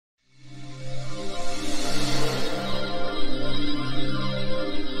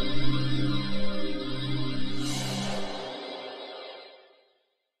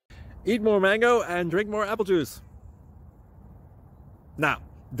Eat more mango and drink more apple juice. Now,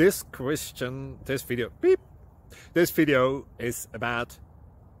 this video is about...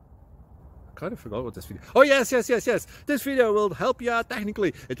 I kind of forgot what this video... Oh, yes. This video will help you out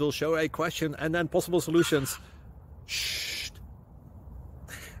technically. It will show a question and then possible solutions. Shh.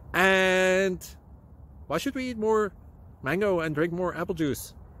 And why should we eat more mango and drink more apple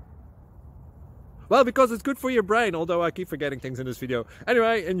juice? Well, because it's good for your brain, although I keep forgetting things in this video.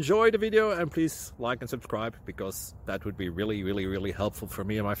 Anyway, enjoy the video and please like and subscribe, because that would be really helpful for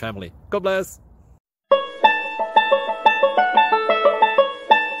me and my family. God bless!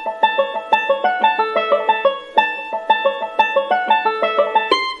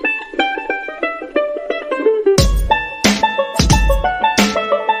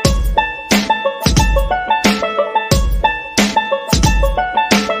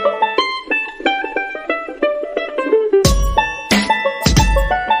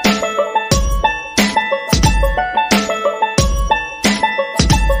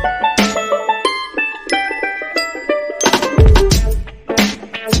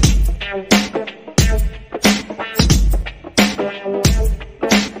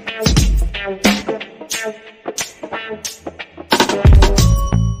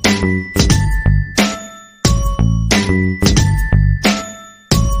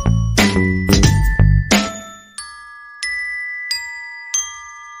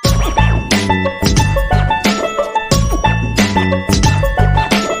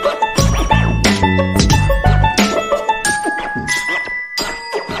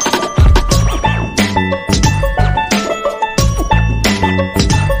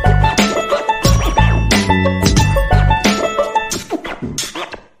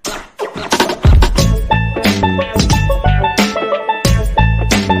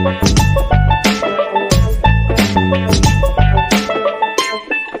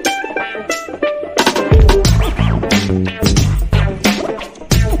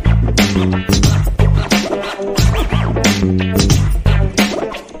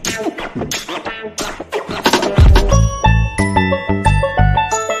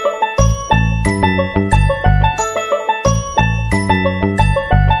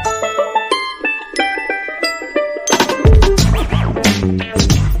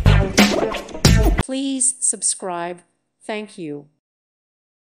 Please subscribe. Thank you.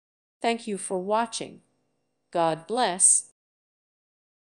 Thank you for watching. God bless.